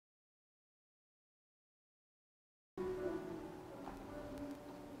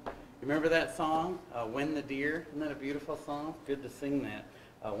Remember that song, When the Deer? Isn't that a beautiful song? Good to sing that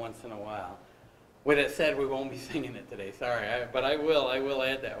once in a while. With it said, we won't be singing it today. Sorry, but I will. I will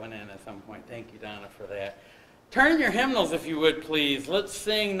add that one in at some point. Thank you, Donna, for that. Turn your hymnals, if you would, please. Let's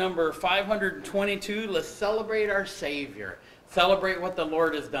sing number 522. Let's celebrate our Savior. Celebrate what the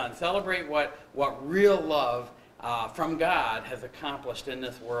Lord has done. Celebrate what real love from God has accomplished in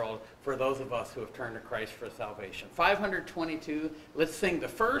this world for those of us who have turned to Christ for salvation. 522. Let's sing the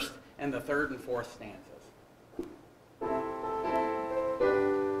first and the third and fourth stanzas.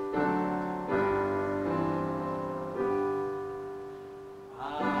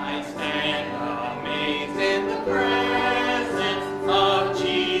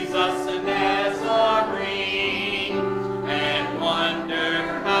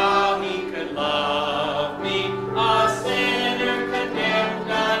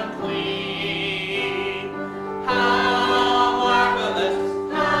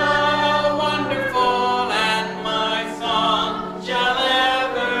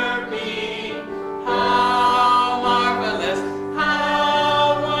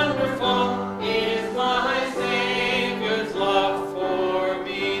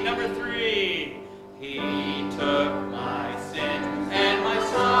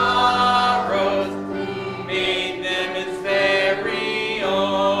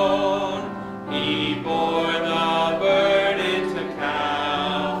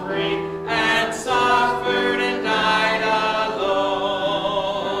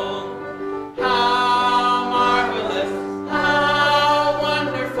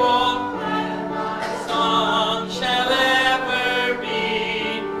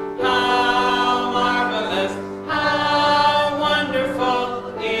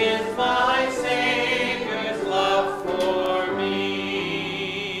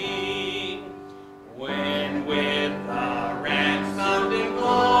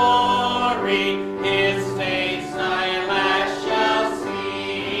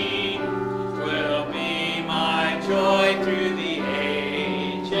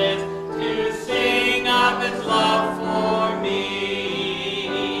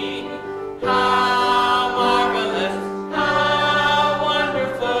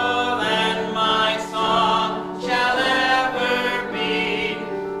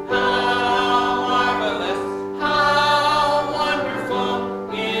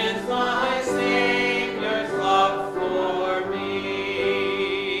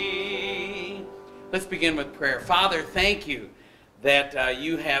 Begin with prayer. Father, thank you that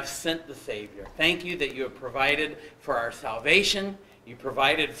you have sent the Savior. Thank you that you have provided for our salvation. You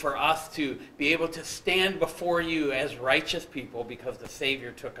provided for us to be able to stand before you as righteous people because the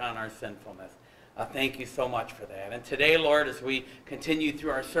Savior took on our sinfulness. Thank you so much for that. And today, Lord, as we continue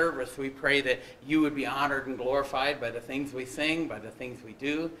through our service, we pray that you would be honored and glorified by the things we sing, by the things we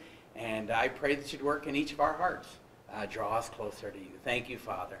do. And I pray that you'd work in each of our hearts. Draw us closer to you. Thank you,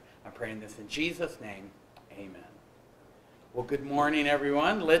 Father. I'm praying this in Jesus' name. Amen. Well, good morning,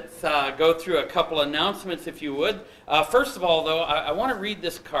 everyone. Let's go through a couple announcements, if you would. First of all, though, I want to read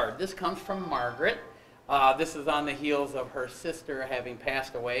this card. This comes from Margaret. This is on the heels of her sister having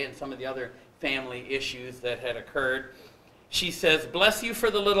passed away and some of the other family issues that had occurred. She says, "Bless you for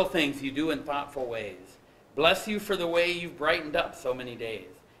the little things you do in thoughtful ways. Bless you for the way you've brightened up so many days.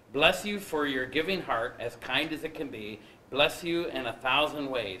 Bless you for your giving heart, as kind as it can be. Bless you in 1,000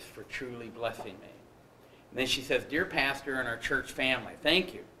 ways for truly blessing me." And then she says, "Dear Pastor and our church family,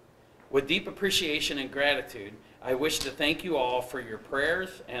 thank you. With deep appreciation and gratitude, I wish to thank you all for your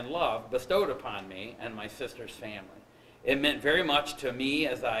prayers and love bestowed upon me and my sister's family. It meant very much to me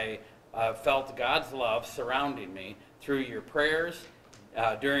as I felt God's love surrounding me through your prayers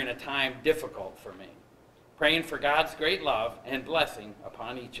during a time difficult for me. Praying for God's great love and blessing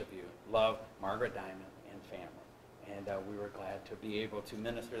upon each of you. Love, Margaret Diamond and family." And we were glad to be able to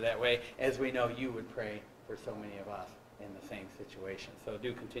minister that way, as we know you would pray for so many of us in the same situation. So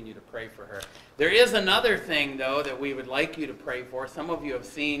do continue to pray for her. There is another thing, though, that we would like you to pray for. Some of you have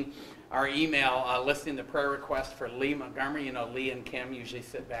seen our email listing the prayer request for Lee Montgomery. You know, Lee and Kim usually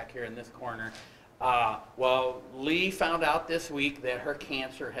sit back here in this corner. Well, Lee found out this week that her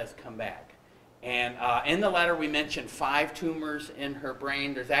cancer has come back. And in the letter, we mentioned 5 tumors in her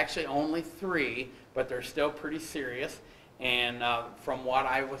brain. There's actually only 3, but they're still pretty serious. And from what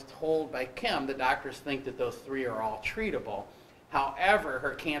I was told by Kim, the doctors think that those 3 are all treatable. However,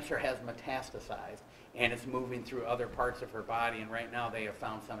 her cancer has metastasized, and it's moving through other parts of her body. And right now, they have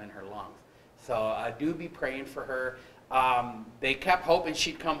found some in her lungs. So do be praying for her. They kept hoping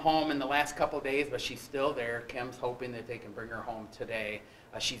she'd come home in the last couple of days, but she's still there. Kim's hoping that they can bring her home today.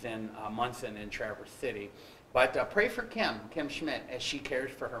 She's in Munson in Traverse City. But pray for Kim Schmidt, as she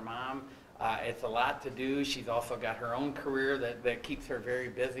cares for her mom. It's a lot to do. She's also got her own career that keeps her very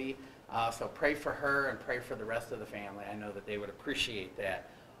busy. So pray for her and pray for the rest of the family. I know that they would appreciate that.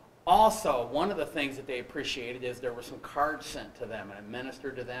 Also, one of the things that they appreciated is there were some cards sent to them and I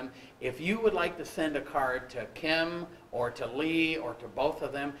ministered to them. If you would like to send a card to Kim or to Lee or to both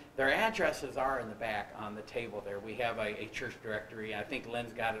of them, their addresses are in the back on the table there. We have a church directory. I think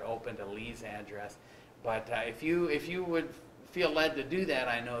Lynn's got it open to Lee's address. But if you would feel led to do that,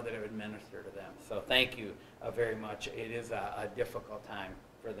 I know that it would minister to them. So thank you very much. It is a difficult time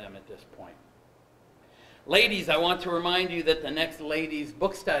for them at this point. Ladies, I want to remind you that the next ladies'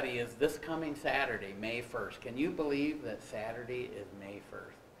 book study is this coming Saturday, May 1st. Can you believe that Saturday is May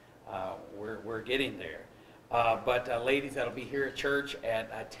 1st? We're getting there. But ladies, that'll be here at church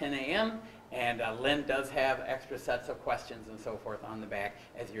at 10 a.m. And Lynn does have extra sets of questions and so forth on the back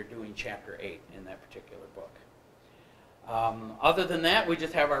as you're doing chapter 8 in that particular book. Other than that, we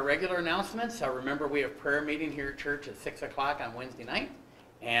just have our regular announcements. Remember, we have prayer meeting here at church at 6 o'clock on Wednesday night.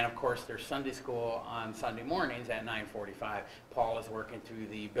 And of course, there's Sunday school on Sunday mornings at 9:45. Paul is working through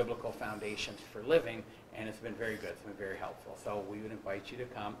the biblical foundations for living, and it's been very good. It's been very helpful. So we would invite you to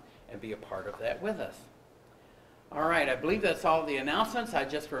come and be a part of that with us. All right, I believe that's all the announcements. I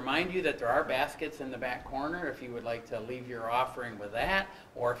just remind you that there are baskets in the back corner if you would like to leave your offering with that,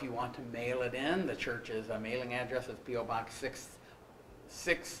 or if you want to mail it in. The church's mailing address is P.O. Box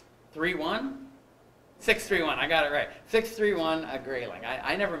 631. 631, I got it right. 631 Grayling.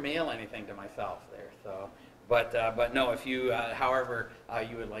 I never mail anything to myself there, so. But no, if you, however,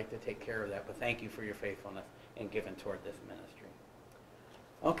 you would like to take care of that. But thank you for your faithfulness in giving toward this ministry.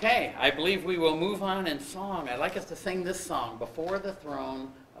 Okay, I believe we will move on in song. I'd like us to sing this song, Before the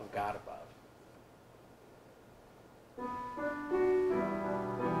Throne of God Above.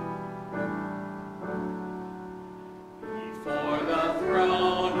 Before the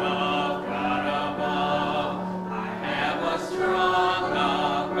throne of God above, I have a strong,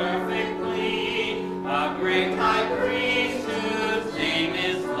 a perfect plea, a great high priest whose name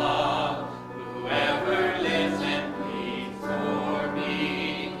is love, whoever lives and pleads for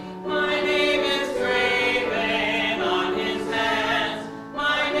me. My name is graven on his hands,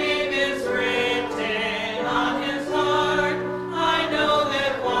 my name is written on his heart. I know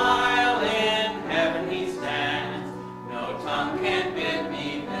that while in heaven he stands, no tongue can bid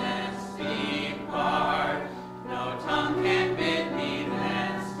me thence depart. No tongue can bid me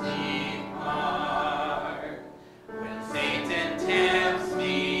thence depart. When Satan tempts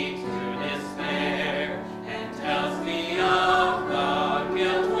me to despair and tells me of the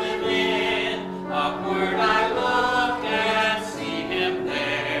guilt within, upward I look and see him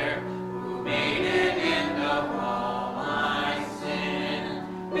there, who made an end of all my sin.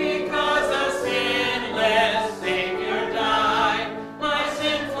 Because a sinless Savior died, my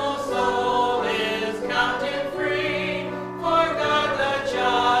sinful soul is counted free. For God the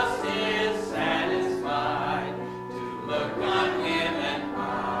just is satisfied to look on him and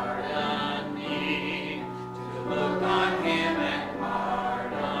pardon me. To look on him and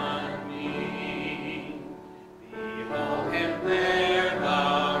pardon me. Behold him there,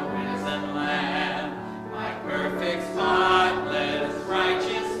 the risen Lamb, my perfect spotless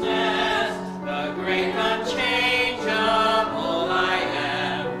righteousness, the great unchangeable I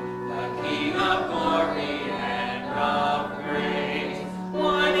am, the King of glory and of grace.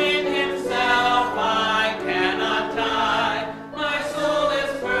 One in himself I cannot die, my soul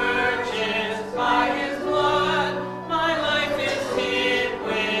is purchased by his blood, my life is hid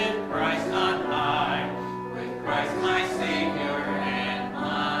with Christ on high, with Christ my Savior and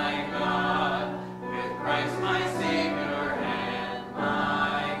my God, with Christ my Savior and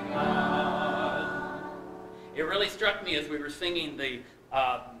my God. It really struck me as we were singing the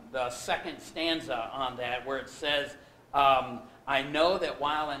second stanza on that, where it says, I know that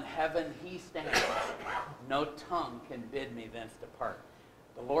while in heaven he stands, no tongue can bid me thence depart.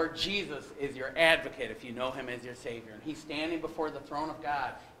 The Lord Jesus is your advocate if you know him as your Savior. And he's standing before the throne of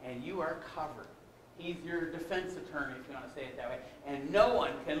God, and you are covered. He's your defense attorney, if you want to say it that way. And no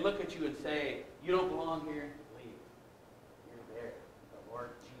one can look at you and say, you don't belong here, leave. You're there. The Lord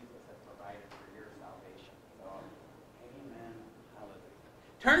Jesus has provided for your salvation. So, amen.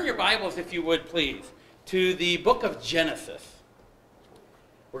 Hallelujah. Turn your Bibles, if you would, please, to the book of Genesis.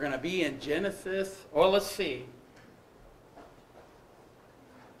 We're going to be in Genesis. Well, let's see.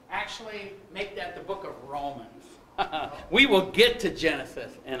 Actually, make that the book of Romans. We will get to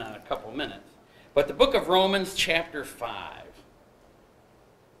Genesis in a couple minutes. But the book of Romans, chapter 5.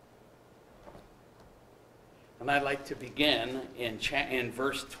 And I'd like to begin in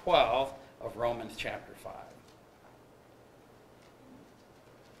verse 12 of Romans chapter 5.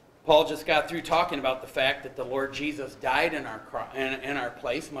 Paul just got through talking about the fact that the Lord Jesus died in our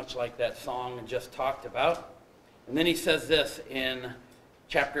place, much like that song just talked about. And then he says this in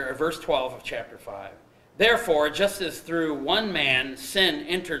verse 12 of chapter 5. Therefore, just as through one man sin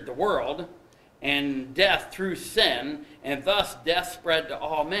entered the world, and death through sin, and thus death spread to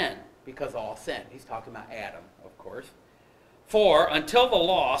all men, because all sinned. He's talking about Adam, of course. For until the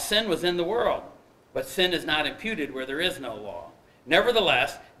law, sin was in the world, but sin is not imputed where there is no law.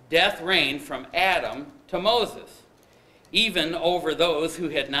 Nevertheless, death reigned from Adam to Moses, even over those who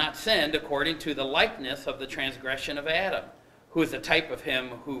had not sinned, according to the likeness of the transgression of Adam, who is a type of him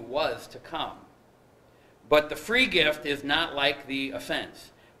who was to come. But the free gift is not like the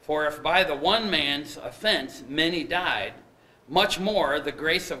offense. For if by the one man's offense many died, much more the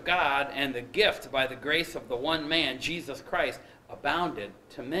grace of God and the gift by the grace of the one man, Jesus Christ, abounded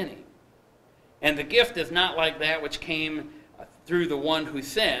to many. And the gift is not like that which came through the one who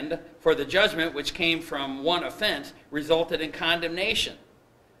sinned, for the judgment which came from one offense resulted in condemnation.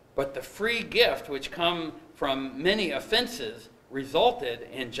 But the free gift which come from many offenses resulted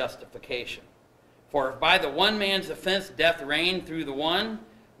in justification. For if by the one man's offense death reigned through the one,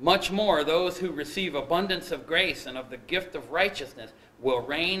 much more those who receive abundance of grace and of the gift of righteousness will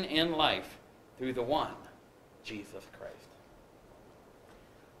reign in life through the one, Jesus Christ.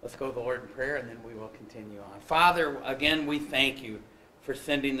 Let's go to the Lord in prayer, and then we will continue on. Father, again, we thank you for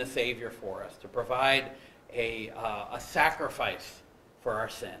sending the Savior for us to provide a sacrifice for our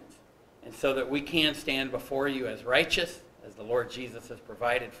sins, and so that we can stand before you as righteous, as the Lord Jesus has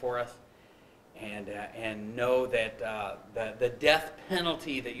provided for us, and know that the death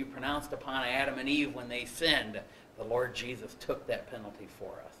penalty that you pronounced upon Adam and Eve when they sinned, the Lord Jesus took that penalty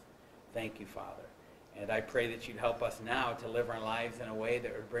for us. Thank you, Father. And I pray that you'd help us now to live our lives in a way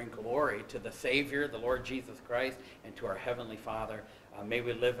that would bring glory to the Savior, the Lord Jesus Christ, and to our Heavenly Father. May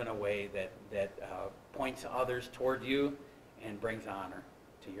we live in a way that points others toward you and brings honor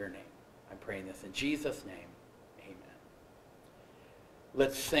to your name. I'm praying this in Jesus' name. Amen.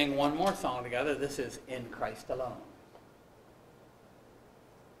 Let's sing one more song together. This is In Christ Alone.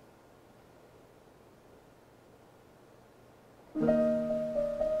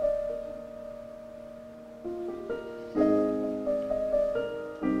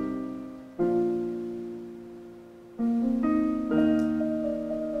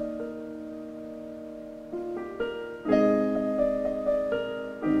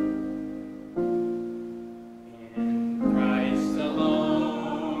 In Christ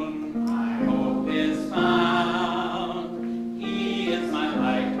alone, my hope is found.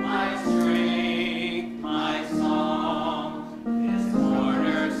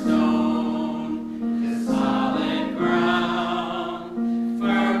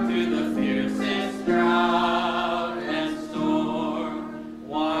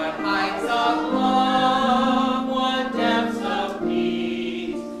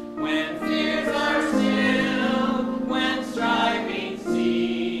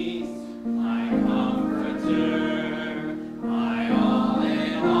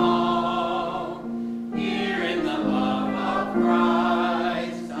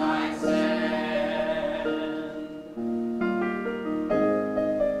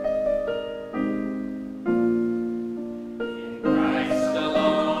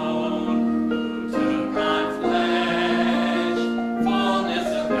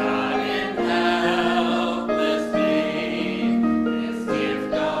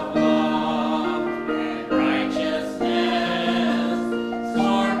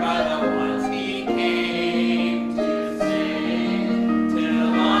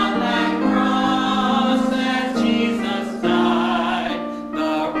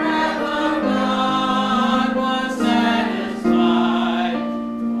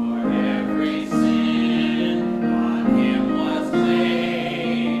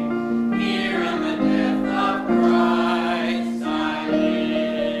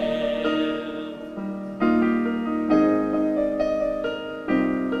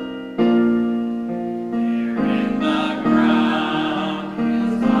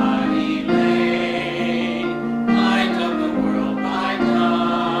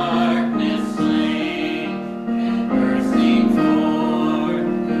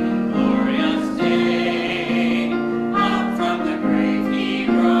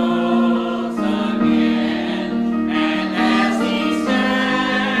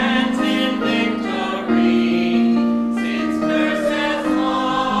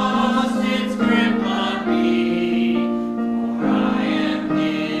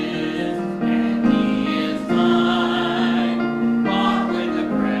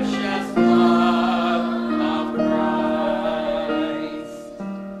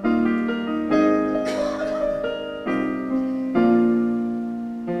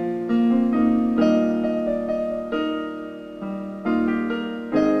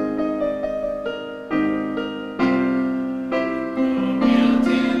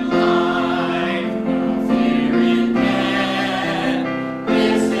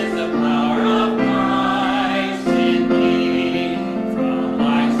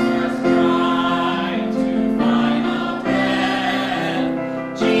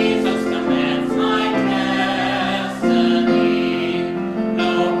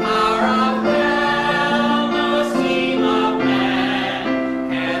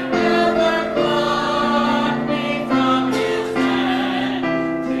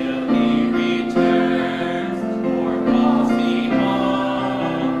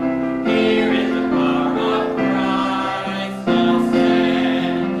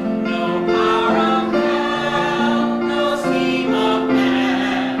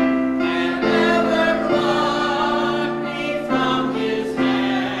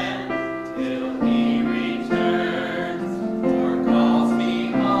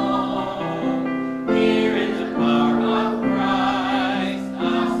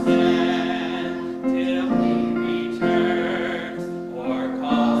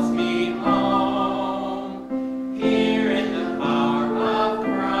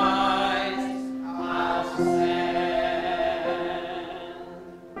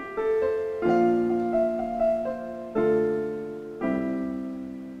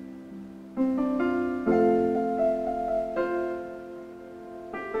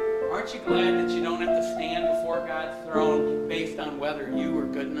 Aren't you glad that you don't have to stand before God's throne based on whether you were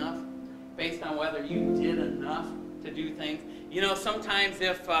good enough? Based on whether you did enough to do things? You know, sometimes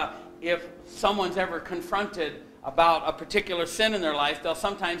if someone's ever confronted about a particular sin in their life, they'll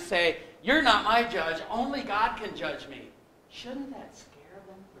sometimes say, "You're not my judge, only God can judge me." Shouldn't that scare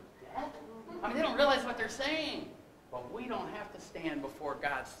them to death? I mean, they don't realize what they're saying. But we don't have to stand before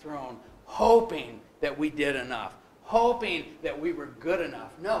God's throne hoping that we did enough, hoping that we were good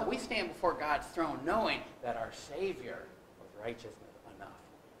enough. No, we stand before God's throne knowing that our Savior was righteous enough,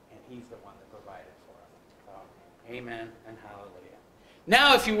 and He's the one that provided for us. So, amen and hallelujah.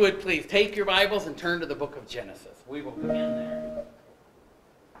 Now, if you would, please take your Bibles and turn to the book of Genesis. We will begin there.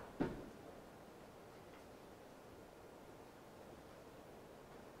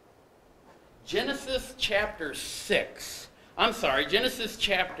 Genesis chapter 6. I'm sorry, Genesis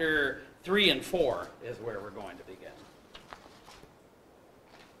chapter 3 and 4 is where we're going to begin.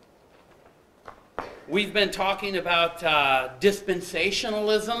 We've been talking about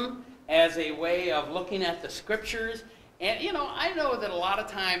dispensationalism as a way of looking at the Scriptures. And, you know, I know that a lot of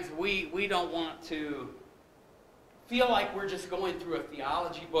times we don't want to feel like we're just going through a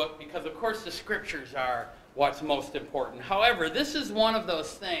theology book because, of course, the Scriptures are what's most important. However, this is one of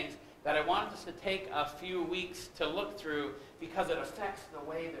those things that I want us to take a few weeks to look through because it affects the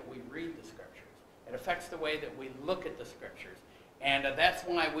way that we read the Scriptures. It affects the way that we look at the Scriptures. And that's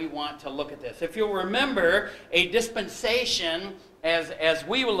why we want to look at this. If you'll remember, a dispensation, as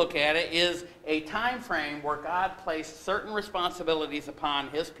we will look at it, is a time frame where God placed certain responsibilities upon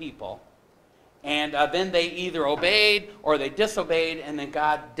His people. And then they either obeyed or they disobeyed, and then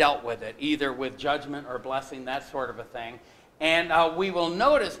God dealt with it, either with judgment or blessing, that sort of a thing. And we will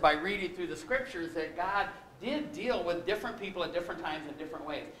notice by reading through the Scriptures that God did deal with different people at different times in different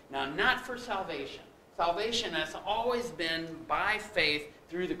ways. Now, not for salvation. Salvation has always been by faith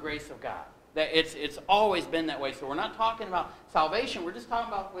through the grace of God. That it's always been that way. So we're not talking about salvation. We're just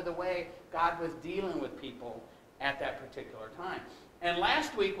talking about with the way God was dealing with people at that particular time. And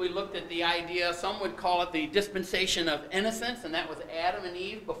last week we looked at the idea, some would call it the dispensation of innocence, and that was Adam and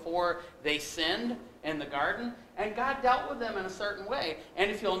Eve before they sinned in the garden. And God dealt with them in a certain way. And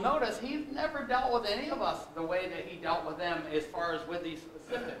if you'll notice, He's never dealt with any of us the way that He dealt with them as far as with these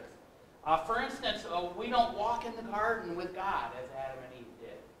specifics. For instance, we don't walk in the garden with God as Adam and Eve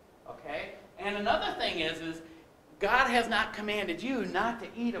did. Okay? And another thing is God has not commanded you not to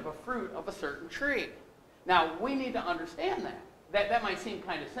eat of a fruit of a certain tree. Now, we need to understand that. That might seem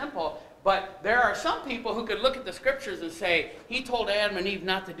kind of simple, but there are some people who could look at the Scriptures and say, He told Adam and Eve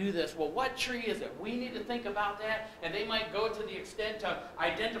not to do this. Well, what tree is it? We need to think about that. And they might go to the extent of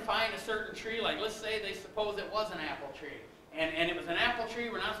identifying a certain tree. Like, let's say they suppose it was an apple tree. And it was an apple tree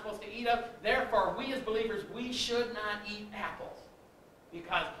we're not supposed to eat of. Therefore, we as believers, we should not eat apples.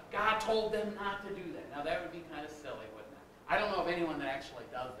 Because God told them not to do that. Now, that would be kind of silly, wouldn't it? I don't know of anyone that actually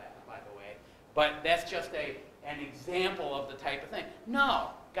does that, by the way. But that's just an example of the type of thing.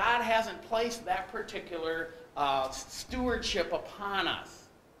 No, God hasn't placed that particular stewardship upon us.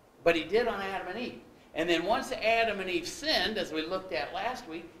 But He did on Adam and Eve. And then once Adam and Eve sinned, as we looked at last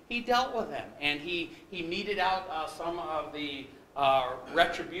week, He dealt with them. And He meted out some of the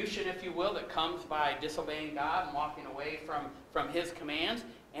retribution, if you will, that comes by disobeying God and walking away from His commands.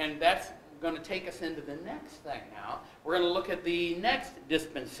 And that's going to take us into the next thing now. We're going to look at the next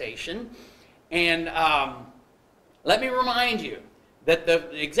dispensation. And let me remind you that the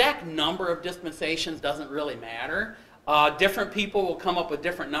exact number of dispensations doesn't really matter. Different people will come up with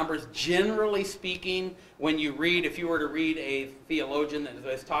different numbers. Generally speaking, when you read, if you were to read a theologian that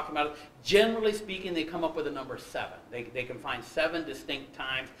is talking about it, generally speaking, they come up with a number 7. They can find 7 distinct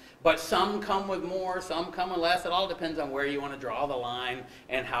times, but some come with more, some come with less. It all depends on where you want to draw the line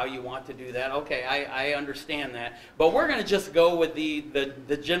and how you want to do that. Okay, I understand that. But we're going to just go with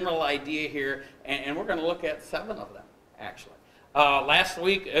the general idea here, and we're going to look at 7 of them, actually. Last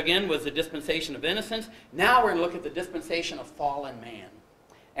week, again, was the dispensation of innocence. Now we're going to look at the dispensation of fallen man.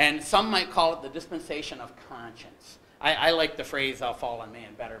 And some might call it the dispensation of conscience. I like the phrase fallen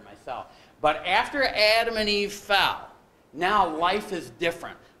man better myself. But after Adam and Eve fell, now life is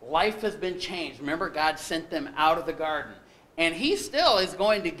different. Life has been changed. Remember, God sent them out of the garden. And He still is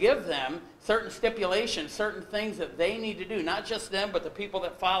going to give them certain stipulations, certain things that they need to do. Not just them, but the people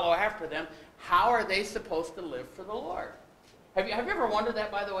that follow after them. How are they supposed to live for the Lord? Have you ever wondered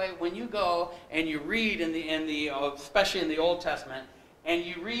that, by the way, when you go and you read in the especially in the Old Testament, and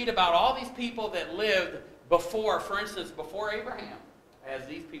you read about all these people that lived before, for instance, before Abraham, as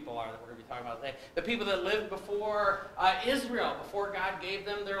these people are that we're going to be talking about today, the people that lived before Israel, before God gave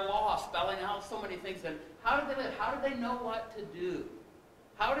them their law, spelling out so many things. And how did they live? How did they know what to do?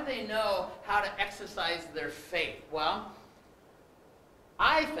 How how do they know how to exercise their faith? Well,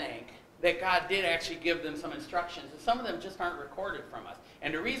 I think that God did actually give them some instructions, and some of them just aren't recorded from us.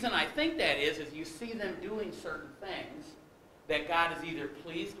 And the reason I think that is you see them doing certain things that God is either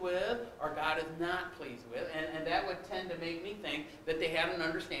pleased with or God is not pleased with, and that would tend to make me think that they had an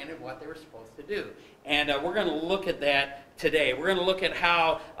understanding of what they were supposed to do. And we're going to look at that today. We're going to look at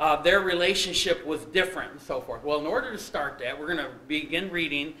how their relationship was different and so forth. Well, in order to start that, we're going to begin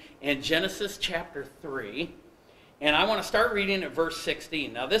reading in Genesis chapter 3. And I want to start reading at verse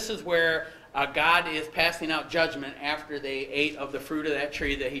 16. Now, this is where God is passing out judgment after they ate of the fruit of that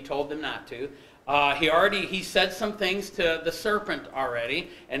tree that he told them not to. He said some things to the serpent already,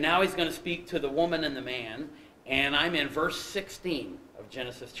 and now he's going to speak to the woman and the man. And I'm in verse 16 of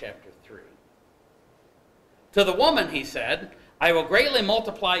Genesis chapter 3. To the woman, he said, I will greatly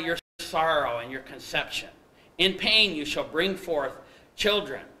multiply your sorrow and your conception. In pain you shall bring forth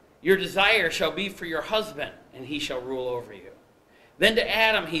children. Your desire shall be for your husband, and he shall rule over you. Then to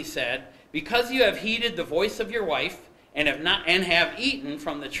Adam he said, because you have heeded the voice of your wife, and have eaten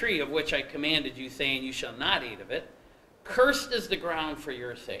from the tree of which I commanded you, saying, you shall not eat of it, cursed is the ground for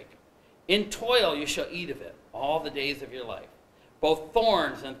your sake. In toil you shall eat of it all the days of your life. Both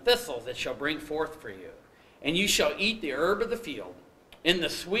thorns and thistles it shall bring forth for you. And you shall eat the herb of the field. In the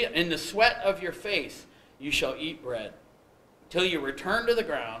sweat of your face you shall eat bread, till you return to the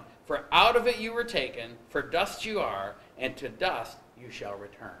ground, for out of it you were taken, for dust you are, and to dust you shall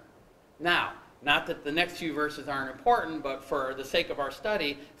return. Now, not that the next few verses aren't important, but for the sake of our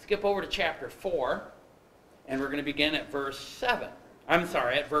study, skip over to chapter 4, and we're going to begin at verse 7.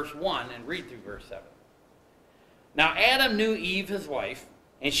 At verse 1, and read through verse 7. Now Adam knew Eve his wife,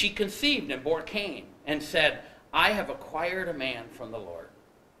 and she conceived and bore Cain, and said, I have acquired a man from the Lord.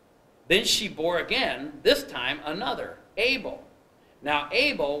 Then she bore again, this time another, Abel. Now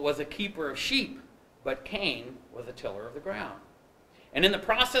Abel was a keeper of sheep, but Cain was a tiller of the ground. And in the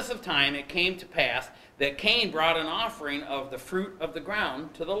process of time it came to pass that Cain brought an offering of the fruit of the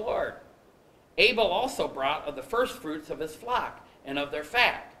ground to the Lord. Abel also brought of the first fruits of his flock and of their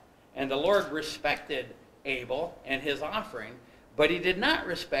fat. And the Lord respected Abel and his offering, but he did not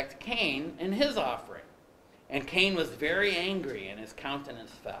respect Cain and his offering. And Cain was very angry, and his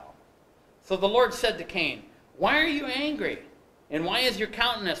countenance fell. So the Lord said to Cain, why are you angry? And why is your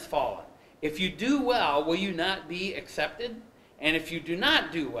countenance fallen? If you do well, will you not be accepted? And if you do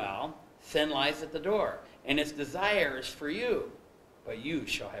not do well, sin lies at the door, and its desire is for you, but you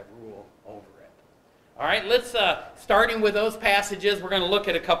shall have rule over it. All right, let's, starting with those passages, we're going to look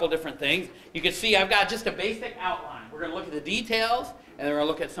at a couple different things. You can see I've got just a basic outline. We're going to look at the details, and then we're going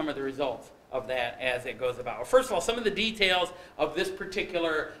to look at some of the results of that as it goes about. Well, first of all, some of the details of this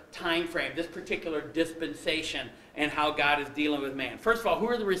particular time frame, this particular dispensation, and how God is dealing with man. First of all, who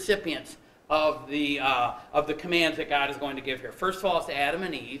are the recipients of the commands that God is going to give here? First of all, it's Adam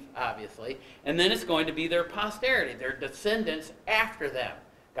and Eve, obviously, and then it's going to be their posterity, their descendants after them.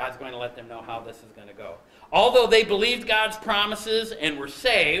 God's going to let them know how this is going to go. Although they believed God's promises and were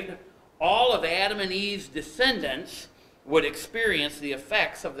saved, all of Adam and Eve's descendants would experience the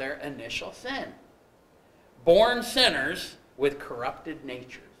effects of their initial sin. Born sinners with corrupted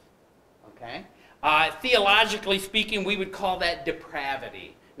natures. Okay? Theologically speaking, we would call that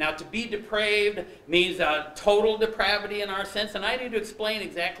depravity. Now, to be depraved means total depravity in our sense, and I need to explain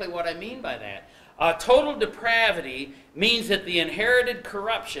exactly what I mean by that. Total depravity means that the inherited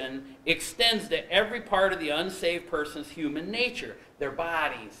corruption extends to every part of the unsaved person's human nature, their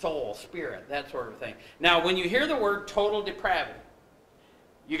body, soul, spirit, that sort of thing. Now, when you hear the word total depravity,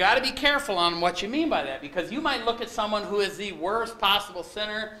 you got to be careful on what you mean by that, because you might look at someone who is the worst possible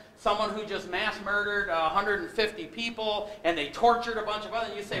sinner, someone who just mass murdered 150 people, and they tortured a bunch of others,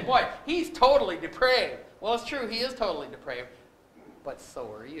 and you say, boy, he's totally depraved. Well, it's true, he is totally depraved, but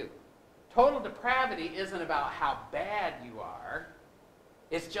so are you. Total depravity isn't about how bad you are.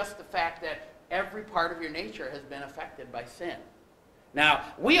 It's just the fact that every part of your nature has been affected by sin. Now,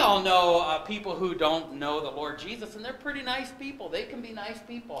 we all know people who don't know the Lord Jesus, and they're pretty nice people. They can be nice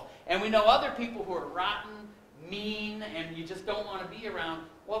people. And we know other people who are rotten, mean, and you just don't want to be around.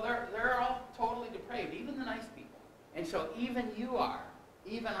 Well, they're all totally depraved, even the nice people. And so even you are,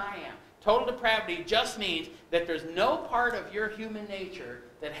 even I am. Total depravity just means that there's no part of your human nature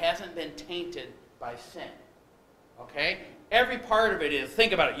that hasn't been tainted by sin. Okay? Every part of it is.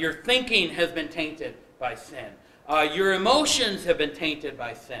 Think about it. Your thinking has been tainted by sin. Your emotions have been tainted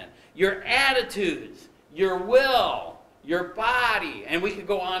by sin. Your attitudes, your will, your body, and we could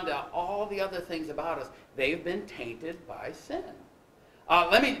go on to all the other things about us. They've been tainted by sin.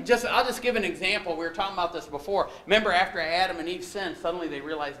 I'll just give an example. We were talking about this before. Remember, after Adam and Eve sinned, suddenly they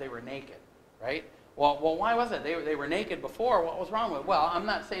realized they were naked, right? Well, why was it? They were naked before. What was wrong with it? Well, I'm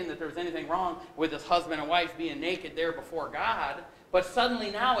not saying that there was anything wrong with this husband and wife being naked there before God, but suddenly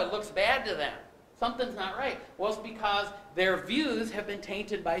now it looks bad to them. Something's not right. Well, it's because their views have been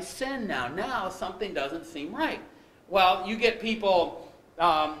tainted by sin now. Now something doesn't seem right. Well, you get people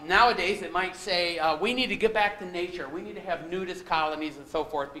nowadays that might say, we need to get back to nature. We need to have nudist colonies and so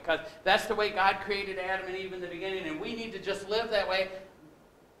forth because that's the way God created Adam and Eve in the beginning, and we need to just live that way.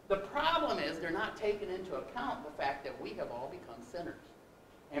 The problem is they're not taking into account the fact that we have all become sinners.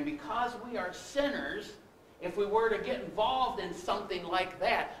 And because we are sinners, if we were to get involved in something like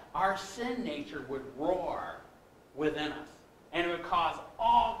that, our sin nature would roar within us. And it would cause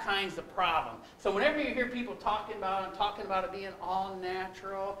all kinds of problems. So whenever you hear people talking about it being all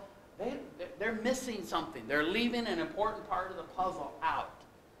natural, they're missing something. They're leaving an important part of the puzzle out.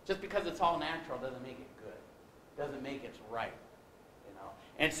 Just because it's all natural doesn't make it good. Doesn't make it right.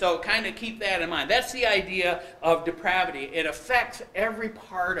 And so kind of keep that in mind. That's the idea of depravity. It affects every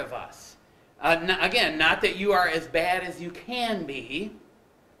part of us. Again, not that you are as bad as you can be,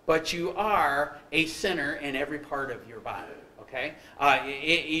 but you are a sinner in every part of your body. Okay?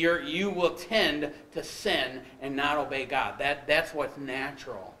 You will tend to sin and not obey God. That's what's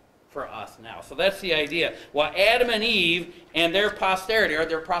natural for us now. So that's the idea. Well, Adam and Eve and their posterity, or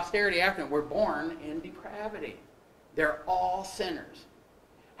their posterity after them, were born in depravity. They're all sinners.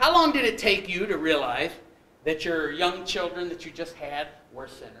 How long did it take you to realize that your young children that you just had were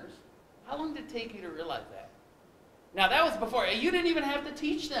sinners? How long did it take you to realize that? Now, that was before. You didn't even have to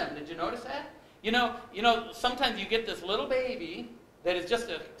teach them. Did you notice that? You know, sometimes you get this little baby that is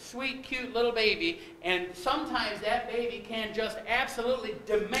just a sweet, cute little baby, and sometimes that baby can just absolutely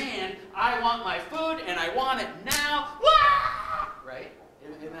demand, I want my food, and I want it now. Wah! Right?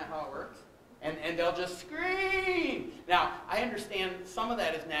 Isn't that how it works? And they'll just scream. Now, I understand some of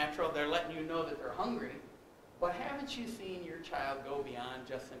that is natural. They're letting you know that they're hungry. But haven't you seen your child go beyond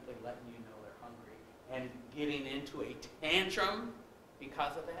just simply letting you know they're hungry and getting into a tantrum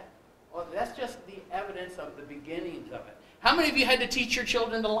because of that? Well, that's just the evidence of the beginnings of it. How many of you had to teach your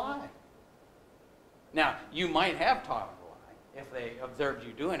children to lie? Now, you might have taught them to lie if they observed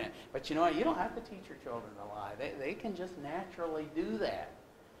you doing it. But you know what? You don't have to teach your children to lie. They can just naturally do that.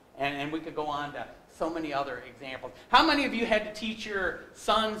 And we could go on to so many other examples. How many of you had to teach your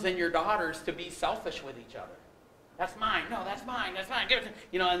sons and your daughters to be selfish with each other? That's mine. No, that's mine. That's mine. Give it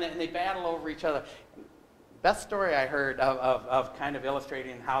to, and they battle over each other. Best story I heard of kind of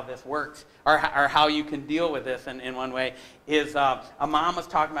illustrating how this works, or how you can deal with this in one way, is a mom was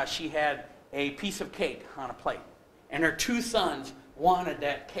talking about she had a piece of cake on a plate, and her two sons wanted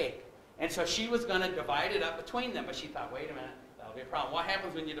that cake. And so she was going to divide it up between them, but she thought, wait a minute. That'll be a problem. What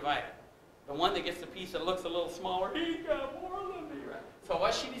happens when you divide it? The one that gets the piece that looks a little smaller, he got more than me, right? So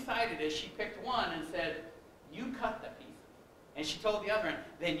what she decided is she picked one and said, you cut the piece. And she told the other one,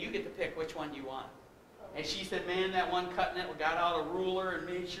 then you get to pick which one you want. And she said, man, that one cutting it got out a ruler and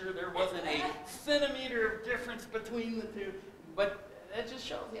made sure there wasn't a centimeter of difference between the two. But that just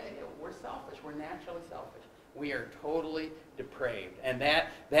shows the idea. We're selfish. We're naturally selfish. We are totally depraved. And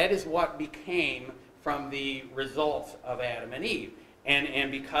that is what became from the results of Adam and Eve,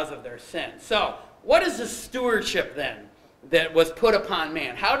 and because of their sin. So, what is the stewardship then that was put upon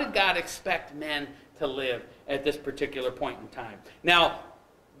man? How did God expect men to live at this particular point in time? Now,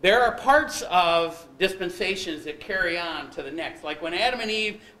 there are parts of dispensations that carry on to the next. Like when Adam and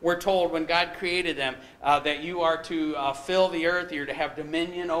Eve were told, when God created them, that you are to fill the earth, you're to have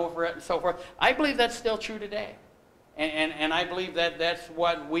dominion over it, and so forth. I believe that's still true today. And I believe that that's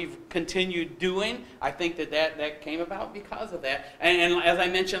what we've continued doing. I think that came about because of that. And as I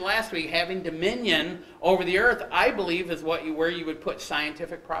mentioned last week, having dominion over the earth, I believe, is where you would put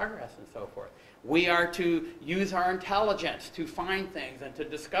scientific progress and so forth. We are to use our intelligence to find things and to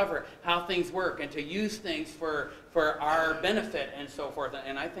discover how things work and to use things for our benefit and so forth.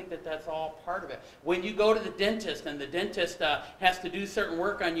 And I think that that's all part of it. When you go to the dentist and the dentist has to do certain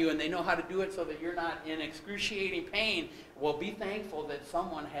work on you and they know how to do it so that you're not in excruciating pain, well, be thankful that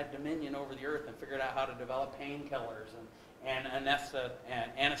someone had dominion over the earth and figured out how to develop painkillers and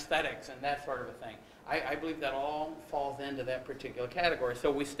anesthetics and that sort of a thing. I believe that all falls into that particular category. So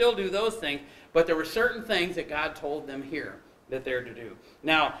we still do those things, but there were certain things that God told them here that they're to do.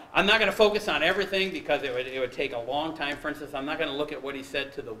 Now, I'm not going to focus on everything because it would take a long time. For instance, I'm not going to look at what he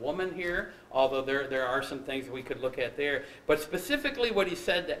said to the woman here, although there are some things we could look at there. But specifically what he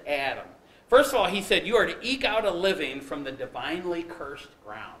said to Adam. First of all, he said, you are to eke out a living from the divinely cursed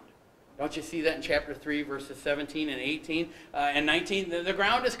ground. Don't you see that in chapter 3, verses 17 and 18 and 19? The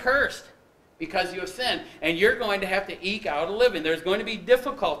ground is cursed because you have sinned, and you're going to have to eke out a living. There's going to be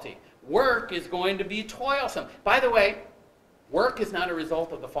difficulty. Work is going to be toilsome. By the way, work is not a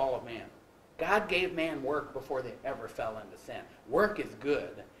result of the fall of man. God gave man work before they ever fell into sin. Work is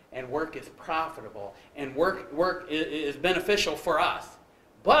good, and work is profitable, and work is beneficial for us.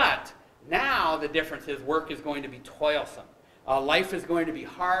 But now the difference is work is going to be toilsome. Life is going to be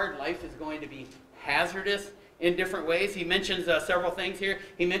hard. Life is going to be hazardous in different ways. He mentions several things here.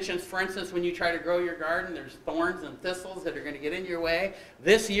 He mentions, for instance, when you try to grow your garden, there's thorns and thistles that are going to get in your way.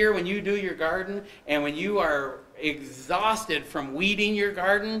 This year, when you do your garden, and when you are exhausted from weeding your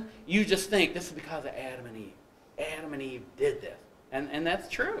garden, you just think, this is because of Adam and Eve. Adam and Eve did this. And that's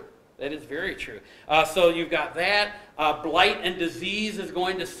true. That is very true. So you've got that. Blight and disease is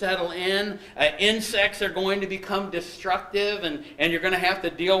going to settle in. Insects are going to become destructive, and you're going to have to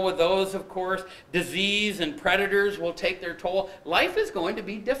deal with those, of course. Disease and predators will take their toll. Life is going to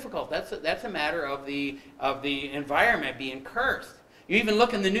be difficult. That's a matter of the environment being cursed. You even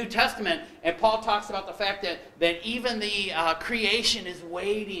look in the New Testament, and Paul talks about the fact that even the creation is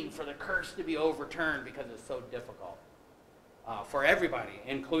waiting for the curse to be overturned because it's so difficult. For everybody,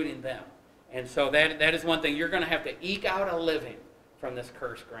 including them. And so that is one thing. You're going to have to eke out a living from this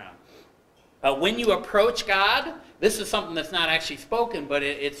cursed ground. When you approach God, this is something that's not actually spoken, but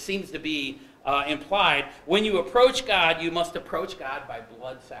it seems to be implied. When you approach God, you must approach God by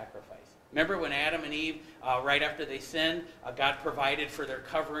blood sacrifice. Remember when Adam and Eve, right after they sinned, God provided for their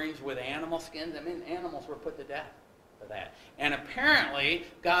coverings with animal skins? I mean, animals were put to death for that. And apparently,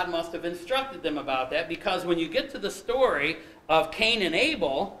 God must have instructed them about that, because when you get to the story of Cain and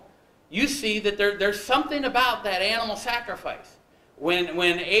Abel, you see that there's something about that animal sacrifice.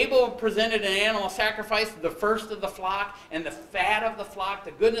 When Abel presented an animal sacrifice, the first of the flock and the fat of the flock,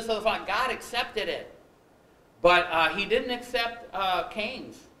 the goodness of the flock, God accepted it. But he didn't accept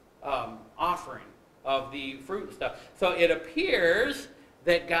Cain's offering of the fruit and stuff. So it appears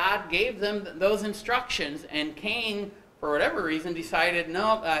that God gave them those instructions, and Cain, for whatever reason, decided,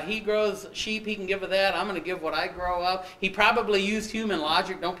 no, he grows sheep, he can give of that, I'm going to give what I grow up. He probably used human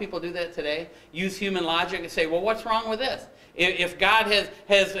logic. Don't people do that today? Use human logic and say, well, what's wrong with this? If God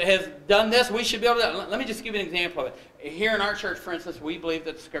has done this, we should be able to. Let me just give you an example of it. Here in our church, for instance, we believe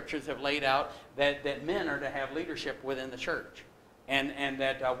that the scriptures have laid out that men are to have leadership within the church. And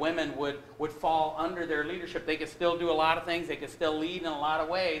that women would fall under their leadership. They could still do a lot of things. They could still lead in a lot of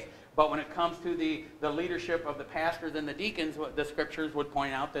ways. But when it comes to the leadership of the pastors and the deacons, the scriptures would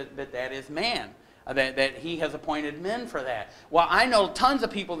point out that is man. That he has appointed men for that. Well, I know tons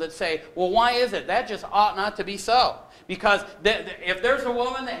of people that say, well, why is it? That just ought not to be so. Because if there's a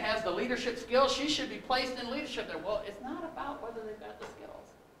woman that has the leadership skills, she should be placed in leadership there. Well, it's not about whether they've got the skills.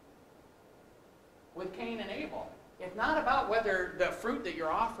 With Cain and Abel, it's not about whether the fruit that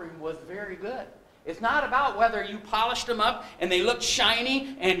you're offering was very good. It's not about whether you polished them up and they looked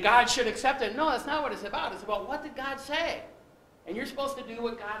shiny and God should accept it. No, that's not what it's about. It's about, what did God say? And you're supposed to do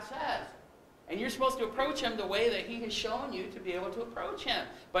what God says. And you're supposed to approach him the way that he has shown you to be able to approach him.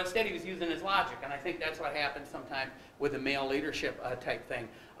 But instead he was using his logic. And I think that's what happens sometimes with the male leadership type thing.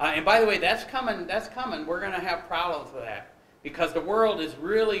 And by the way, that's coming. We're going to have problems with that. Because the world is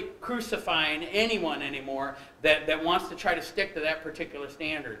really crucifying anyone anymore that wants to try to stick to that particular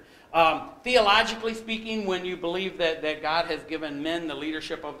standard. Theologically speaking, when you believe that God has given men the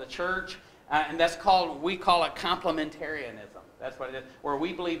leadership of the church, and we call it complementarianism. That's what it is, where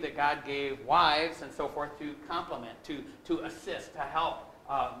we believe that God gave wives and so forth to complement, to assist, to help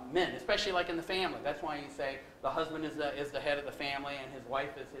men, especially like in the family. That's why you say the husband is the head of the family and his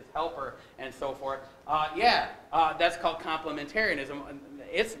wife is his helper and so forth. That's called complementarianism.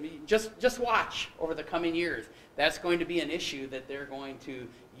 It's just watch over the coming years. That's going to be an issue that they're going to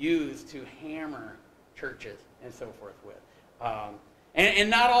use to hammer churches and so forth with. And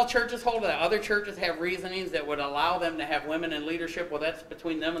not all churches hold that. Other churches have reasonings that would allow them to have women in leadership. Well, that's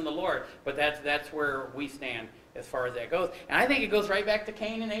between them and the Lord. But that's where we stand as far as that goes. And I think it goes right back to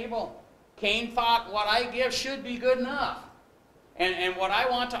Cain and Abel. Cain thought, what I give should be good enough. And what I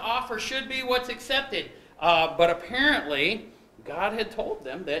want to offer should be what's accepted. But apparently, God had told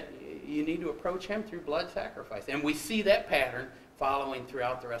them that you need to approach him through blood sacrifice. And we see that pattern following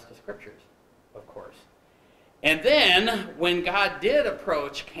throughout the rest of Scriptures, of course. And then, when God did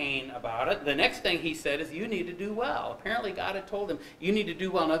approach Cain about it, the next thing he said is, you need to do well. Apparently, God had told him, you need to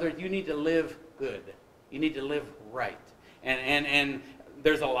do well. In other words, you need to live good. You need to live right. And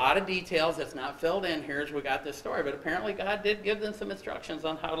there's a lot of details that's not filled in here as we got this story, but apparently God did give them some instructions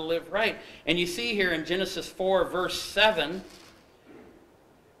on how to live right. And you see here in Genesis 4, verse 7,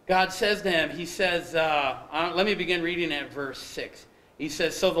 God says to him, he says, let me begin reading at verse 6. He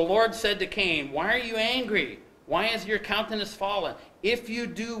says, so the Lord said to Cain, why are you angry? Why is your countenance fallen? If you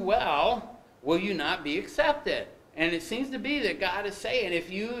do well, will you not be accepted? And it seems to be that God is saying,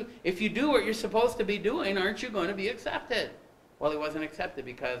 if you do what you're supposed to be doing, aren't you going to be accepted? Well, he wasn't accepted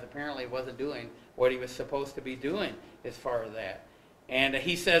because apparently he wasn't doing what he was supposed to be doing as far as that. And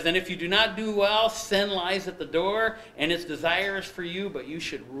he says, and if you do not do well, sin lies at the door, and its desire is for you, but you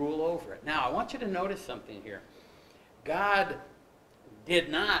should rule over it. Now, I want you to notice something here. God did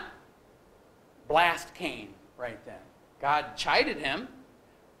not blast Cain right then. God chided him,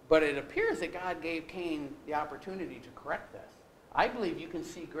 but it appears that God gave Cain the opportunity to correct this. I believe you can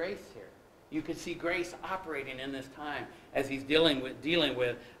see grace here. You can see grace operating in this time as he's dealing with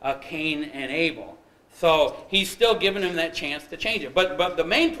Cain and Abel. So he's still giving him that chance to change it. But the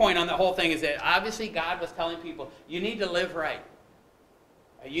main point on the whole thing is that obviously God was telling people, you need to live right.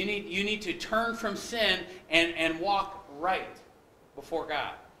 You need to turn from sin and walk right before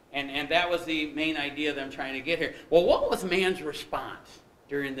God. And that was the main idea that I'm trying to get here. Well, what was man's response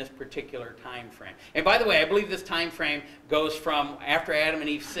during this particular time frame? And by the way, I believe this time frame goes from after Adam and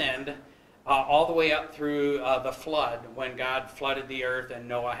Eve sinned all the way up through the flood, when God flooded the earth and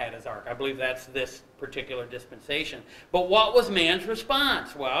Noah had his ark. I believe that's this particular dispensation. But what was man's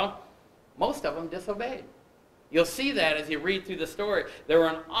response? Well, most of them disobeyed. You'll see that as you read through the story. There were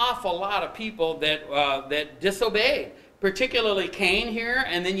an awful lot of people that disobeyed, particularly Cain here,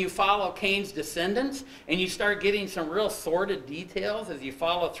 and then you follow Cain's descendants, and you start getting some real sordid details as you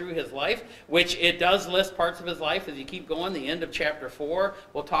follow through his life, which it does list parts of his life as you keep going. The end of chapter 4,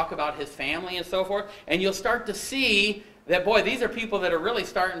 we'll talk about his family and so forth, and you'll start to see that, boy, these are people that are really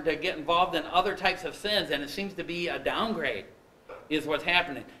starting to get involved in other types of sins, and it seems to be a downgrade is what's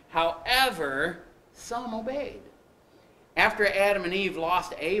happening. However, some obeyed. After Adam and Eve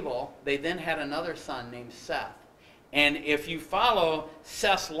lost Abel, they then had another son named Seth. And if you follow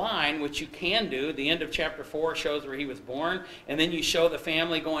Seth's line, which you can do, the end of chapter 4 shows where he was born, and then you show the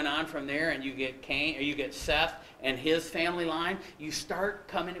family going on from there, and you get Cain, or you get Seth and his family line. You start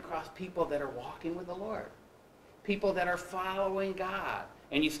coming across people that are walking with the Lord, people that are following God,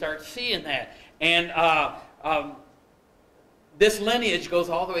 and you start seeing that. And this lineage goes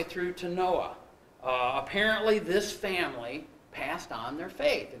all the way through to Noah. Apparently, this family passed on their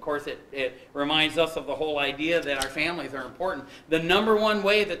faith. Of course, it reminds us of the whole idea that our families are important. The number one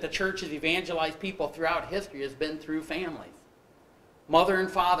way that the church has evangelized people throughout history has been through families. Mother and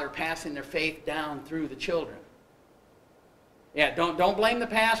father passing their faith down through the children. Yeah, don't blame the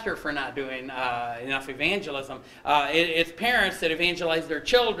pastor for not doing enough evangelism. It's parents that evangelize their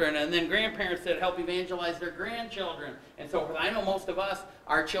children, and then grandparents that help evangelize their grandchildren, and so forth. I know most of us,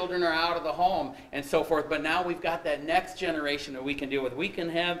 our children are out of the home and so forth, but now we've got that next generation that we can deal with. We can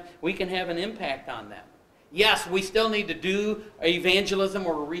have an impact on them. Yes, we still need to do evangelism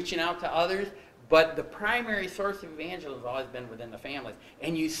where we're reaching out to others, but the primary source of evangelism has always been within the families.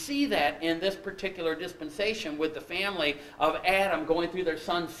 And you see that in this particular dispensation with the family of Adam going through their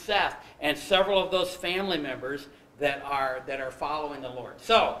son Seth and several of those family members that are following the Lord.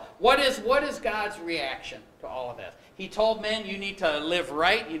 So, what is God's reaction to all of this? He told men, you need to live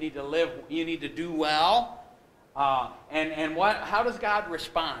right, you need to do well. How does God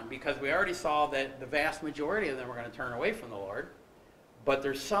respond? Because we already saw that the vast majority of them are going to turn away from the Lord. But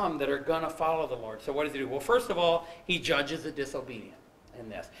there's some that are going to follow the Lord. So what does he do? Well, first of all, he judges the disobedient in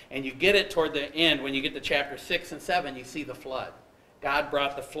this. And you get it toward the end. When you get to chapter 6 and 7, you see the flood. God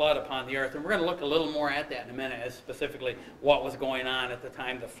brought the flood upon the earth. And we're going to look a little more at that in a minute, as specifically what was going on at the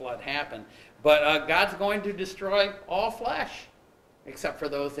time the flood happened. But God's going to destroy all flesh, except for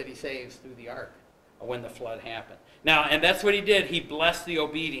those that he saves through the ark when the flood happened. Now, and that's what he did. He blessed the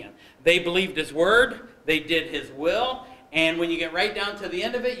obedient. They believed his word. They did his will. And when you get right down to the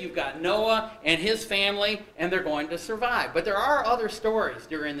end of it, you've got Noah and his family, and they're going to survive. But there are other stories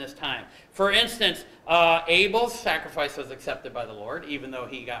during this time. For instance, Abel's sacrifice was accepted by the Lord, even though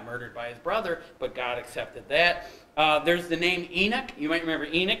he got murdered by his brother, but God accepted that. There's the name Enoch. You might remember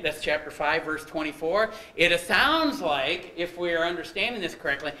Enoch. That's chapter 5, verse 24. It sounds like, if we are understanding this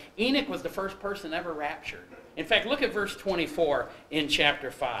correctly, Enoch was the first person ever raptured. In fact, look at verse 24 in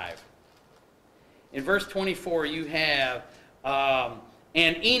chapter 5. In verse 24, you have,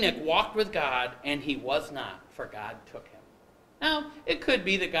 and Enoch walked with God, and he was not, for God took him. Now, it could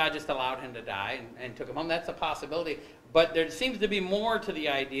be that God just allowed him to die and took him home. That's a possibility. But there seems to be more to the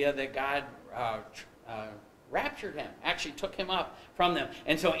idea that God raptured him, actually took him up from them.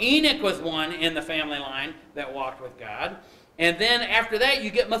 And so Enoch was one in the family line that walked with God. And then after that, you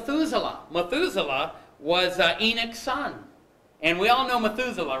get Methuselah. Methuselah was Enoch's son. And we all know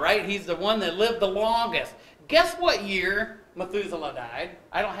Methuselah, right? He's the one that lived the longest. Guess what year Methuselah died?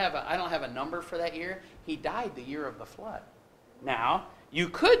 I don't have a number for that year. He died the year of the flood. Now, you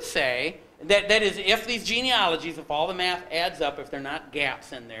could say that is, if these genealogies, if all the math adds up, if there are not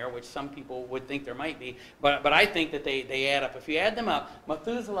gaps in there, which some people would think there might be, but I think that they add up. If you add them up,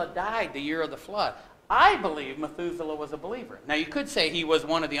 Methuselah died the year of the flood. I believe Methuselah was a believer. Now, you could say he was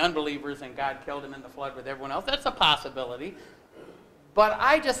one of the unbelievers and God killed him in the flood with everyone else. That's a possibility. But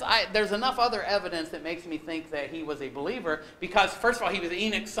there's enough other evidence that makes me think that he was a believer because, first of all, he was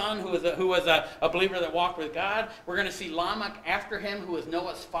Enoch's son who was a believer that walked with God. We're going to see Lamech after him, who was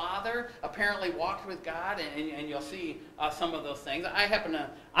Noah's father, apparently walked with God, and you'll see some of those things.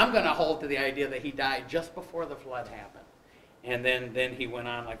 I'm going to hold to the idea that he died just before the flood happened. And then he went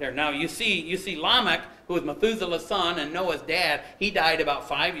on like there. Now, you see Lamech, who was Methuselah's son and Noah's dad, he died about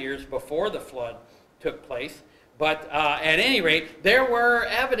 5 years before the flood took place. But at any rate, there were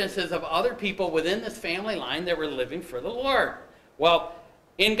evidences of other people within this family line that were living for the Lord. Well,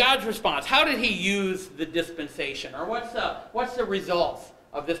 in God's response, how did he use the dispensation? Or what's the results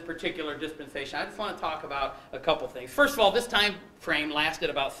of this particular dispensation? I just want to talk about a couple things. First of all, this time frame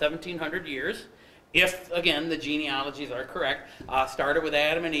lasted about 1,700 years. If, again, the genealogies are correct, started with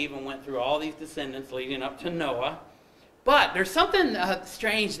Adam and Eve and went through all these descendants leading up to Noah. But there's something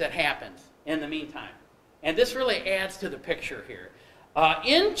strange that happens in the meantime. And this really adds to the picture here.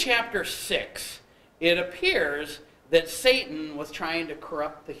 In chapter 6, it appears that Satan was trying to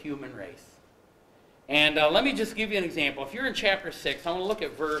corrupt the human race. And let me just give you an example. If you're in chapter 6, I want to look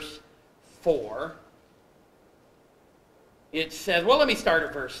at verse 4. It says, well, let me start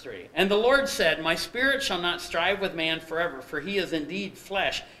at verse 3. And the Lord said, my spirit shall not strive with man forever, for he is indeed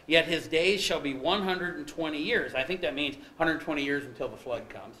flesh, yet his days shall be 120 years. I think that means 120 years until the flood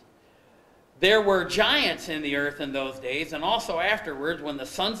comes. There were giants in the earth in those days, and also afterwards, when the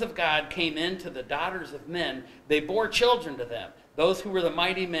sons of God came in to the daughters of men, they bore children to them, those who were the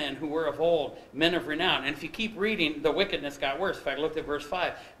mighty men who were of old, men of renown. And if you keep reading, the wickedness got worse. In fact, look at verse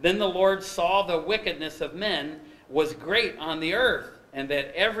 5. Then the Lord saw the wickedness of men was great on the earth, and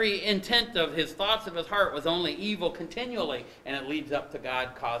that every intent of his thoughts of his heart was only evil continually. And it leads up to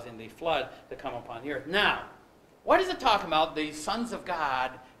God causing the flood to come upon the earth. Now, what is it talking about? The sons of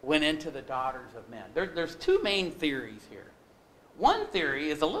God went into the daughters of men. There's two main theories here. One theory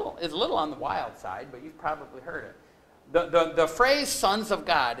is a little on the wild side, but you've probably heard it. The phrase sons of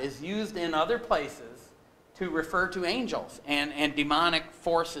God is used in other places to refer to angels and demonic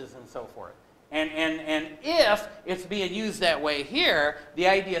forces and so forth. And if it's being used that way here, the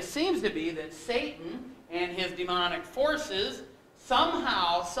idea seems to be that Satan and his demonic forces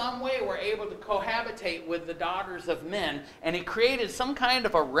somehow, some way, were able to cohabitate with the daughters of men, and he created some kind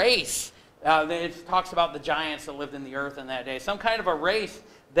of a race. It talks about the giants that lived in the earth in that day. Some kind of a race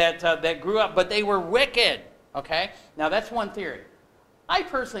that grew up, but they were wicked. Okay? Now, that's one theory. I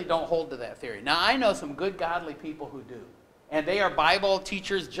personally don't hold to that theory. Now, I know some good, godly people who do. And they are Bible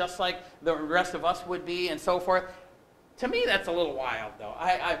teachers just like the rest of us would be and so forth. To me, that's a little wild, though.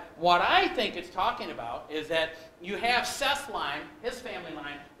 What I think it's talking about is that you have Seth's line, his family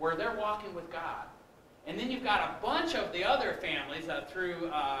line, where they're walking with God. And then you've got a bunch of the other families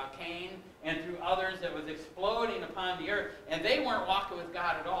through Cain and through others that was exploding upon the earth. And they weren't walking with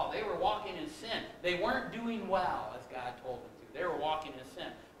God at all. They were walking in sin. They weren't doing well, as God told them to. They were walking in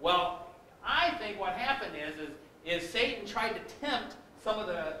sin. Well, I think what happened is Satan tried to tempt some of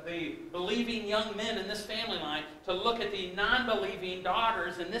the believing young men in this family line to look at the non-believing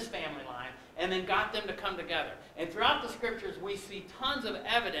daughters in this family line and then got them to come together. And throughout the scriptures, we see tons of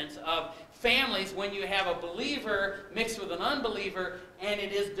evidence of families when you have a believer mixed with an unbeliever, and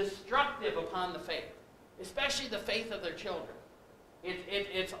it is destructive upon the faith, especially the faith of their children.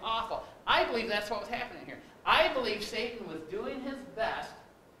 It's awful. I believe that's what was happening here. I believe Satan was doing his best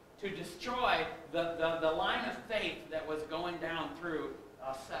to destroy the line of faith that was going down through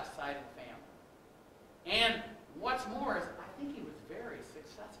Seth's side of the family. And what's more is I think he was very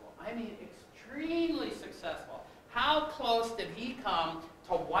successful. I mean, extremely successful. How close did he come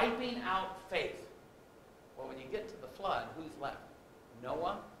to wiping out faith? Well, when you get to the flood, who's left?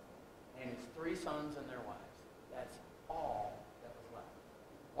 Noah and his 3 sons and their wives. That's all that was left.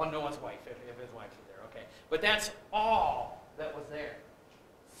 Well, Noah's wife, if his wife was there, okay. But that's all that was there.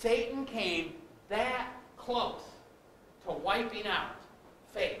 Satan came that close to wiping out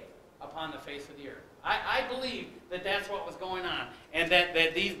faith upon the face of the earth. I believe that that's what was going on. And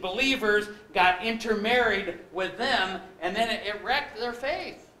that these believers got intermarried with them, and then it wrecked their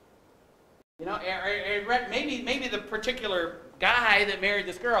faith. You know, it wrecked, maybe the particular guy that married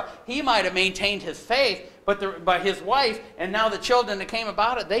this girl, he might have maintained his faith, but his wife and now the children that came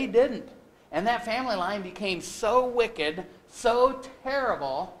about it, they didn't. And that family line became so wicked, so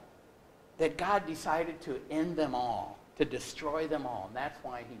terrible, that God decided to end them all, to destroy them all. And that's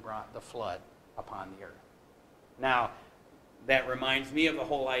why he brought the flood upon the earth. Now, that reminds me of the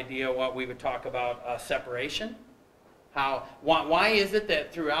whole idea of what we would talk about separation. Why is it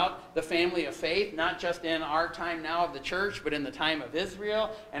that throughout the family of faith, not just in our time now of the church, but in the time of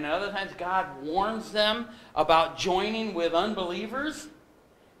Israel, and at other times God warns them about joining with unbelievers?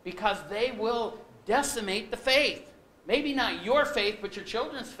 Because they will decimate the faith. Maybe not your faith, but your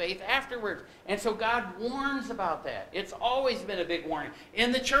children's faith afterwards. And so God warns about that. It's always been a big warning.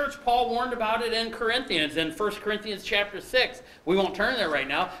 In the church, Paul warned about it in Corinthians, in 1 Corinthians chapter 6. We won't turn there right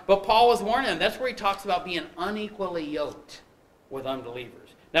now, but Paul was warning them. That's where he talks about being unequally yoked with unbelievers.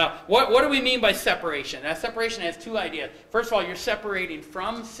 Now, what do we mean by separation? Now, separation has two ideas. First of all, you're separating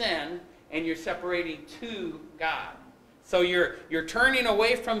from sin, and you're separating to God. So you're turning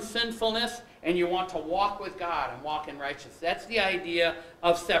away from sinfulness, and you want to walk with God and walk in righteousness. That's the idea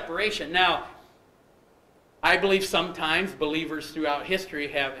of separation. Now, I believe sometimes believers throughout history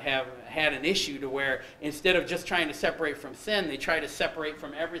have had an issue to where instead of just trying to separate from sin, they try to separate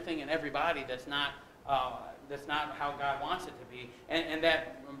from everything and everybody that's not how God wants it to be, and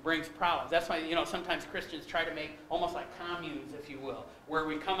that brings problems. That's why, sometimes Christians try to make almost like communes, if you will, where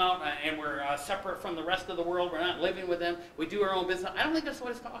we come out and we're separate from the rest of the world. We're not living with them. We do our own business. I don't think that's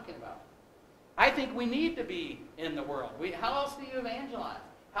what it's talking about. I think we need to be in the world. How else do you evangelize?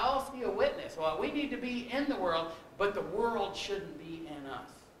 How else do you witness? Well, we need to be in the world, but the world shouldn't be in us.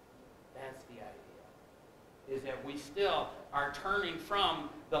 That's the idea, is that we still are turning from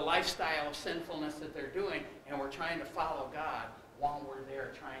the lifestyle of sinfulness that they're doing, and we're trying to follow God while we're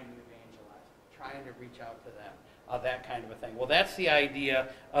there trying to evangelize, trying to reach out to them, that kind of a thing. Well, that's the idea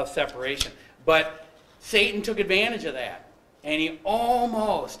of separation. But Satan took advantage of that, and he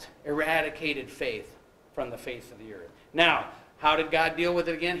almost eradicated faith from the face of the earth. Now, how did God deal with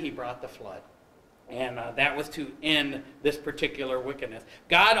it again? He brought the flood. And that was to end this particular wickedness.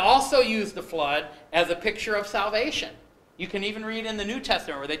 God also used the flood as a picture of salvation. You can even read in the New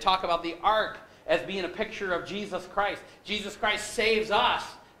Testament where they talk about the ark as being a picture of Jesus Christ. Jesus Christ saves us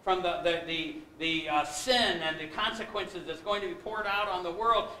from the sin and the consequences that's going to be poured out on the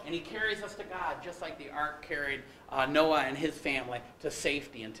world, and he carries us to God, just like the ark carried Noah and his family to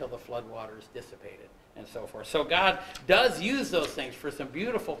safety until the flood waters dissipated and so forth. So God does use those things for some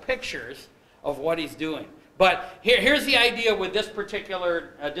beautiful pictures of what he's doing. But here's the idea with this particular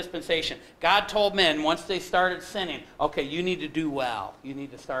dispensation. God told men once they started sinning, okay, you need to do well. You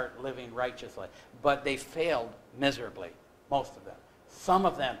need to start living righteously. But they failed miserably, most of them. Some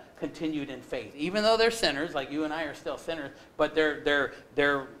of them continued in faith, even though they're sinners, like you and I are still sinners, but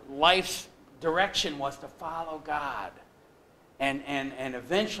their life's direction was to follow God. And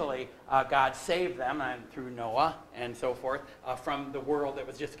eventually, God saved them through Noah and so forth from the world that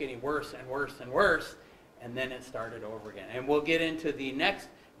was just getting worse and worse and worse, and then it started over again. And we'll get into the next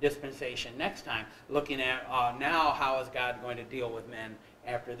dispensation next time, looking at now how is God going to deal with men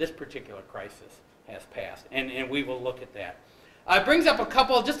after this particular crisis has passed. And we will look at that. It brings up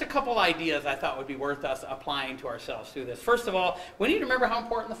just a couple ideas I thought would be worth us applying to ourselves through this. First of all, we need to remember how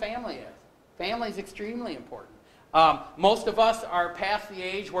important the family is. Family is extremely important. Most of us are past the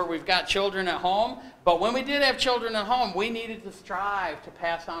age where we've got children at home, but when we did have children at home, we needed to strive to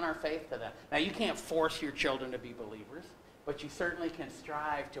pass on our faith to them. Now, you can't force your children to be believers, but you certainly can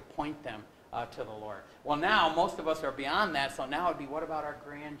strive to point them to the Lord. Well, now, most of us are beyond that, so now it would be, what about our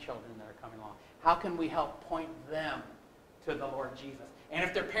grandchildren that are coming along? How can we help point them to the Lord Jesus? And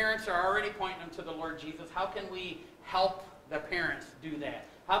if their parents are already pointing them to the Lord Jesus, how can we help the parents do that?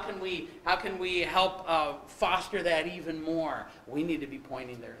 How can we help foster that even more? We need to be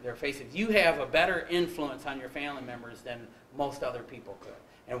pointing their faces. You have a better influence on your family members than most other people could,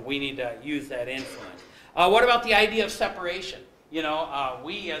 and we need to use that influence. What about the idea of separation?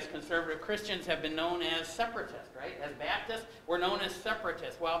 We as conservative Christians have been known as separatists, right? As Baptists, we're known as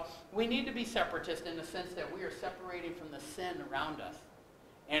separatists. Well, we need to be separatists in the sense that we are separating from the sin around us,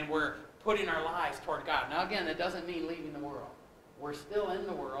 and we're putting our lives toward God. Now, again, that doesn't mean leaving the world. We're still in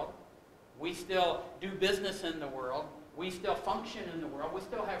the world. We still do business in the world. We still function in the world. We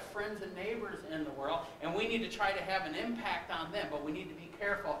still have friends and neighbors in the world, and we need to try to have an impact on them, but we need to be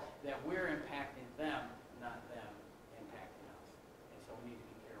careful that we're impacting them, not them impacting us. And so we need to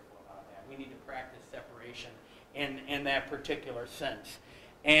be careful about that. We need to practice separation in that particular sense.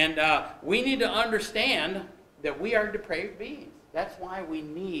 And we need to understand that we are depraved beings. That's why we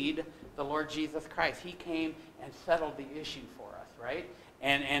need the Lord Jesus Christ. He came and settled the issue for us. right?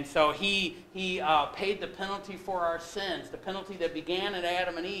 And so he paid the penalty for our sins, the penalty that began at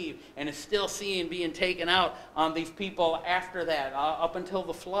Adam and Eve and is still being taken out on these people after that, up until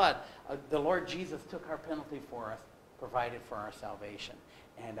the flood. The Lord Jesus took our penalty for us, provided for our salvation.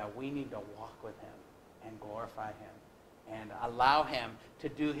 And we need to walk with him and glorify him and allow him to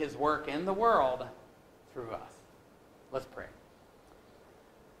do his work in the world through us. Let's pray.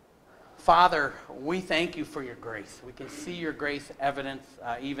 Father, we thank you for your grace. We can see your grace evidence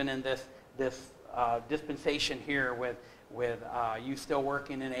even in this dispensation here with you still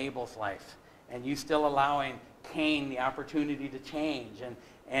working in Abel's life and you still allowing Cain the opportunity to change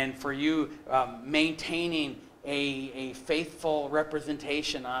and for you maintaining a faithful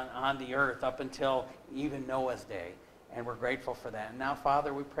representation on the earth up until even Noah's day. And we're grateful for that. And now,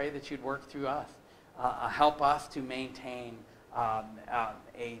 Father, we pray that you'd work through us. Help us to maintain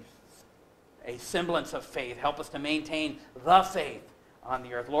a semblance of faith. Help us to maintain the faith on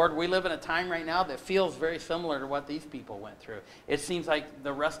the earth. Lord, we live in a time right now that feels very similar to what these people went through. It seems like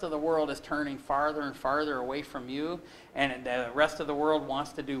the rest of the world is turning farther and farther away from you, and the rest of the world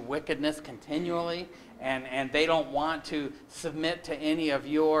wants to do wickedness continually, and they don't want to submit to any of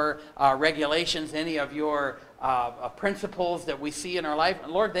your regulations, any of your principles that we see in our life.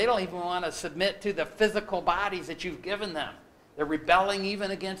 Lord, they don't even want to submit to the physical bodies that you've given them. They're rebelling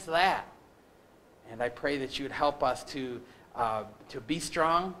even against that. And I pray that you would help us to be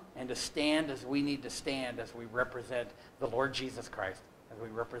strong and to stand as we need to stand as we represent the Lord Jesus Christ, as we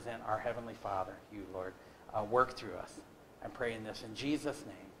represent our Heavenly Father, you, Lord. Work through us. I'm praying this in Jesus'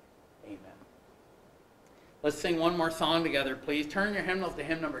 name. Amen. Let's sing one more song together, please. Turn your hymnals to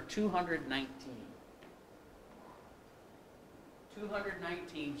hymn number 219.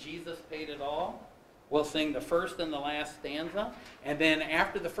 219, Jesus Paid It All. We'll sing the first and the last stanza. And then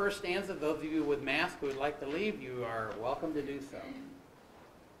after the first stanza, those of you with masks who would like to leave, you are welcome to do so.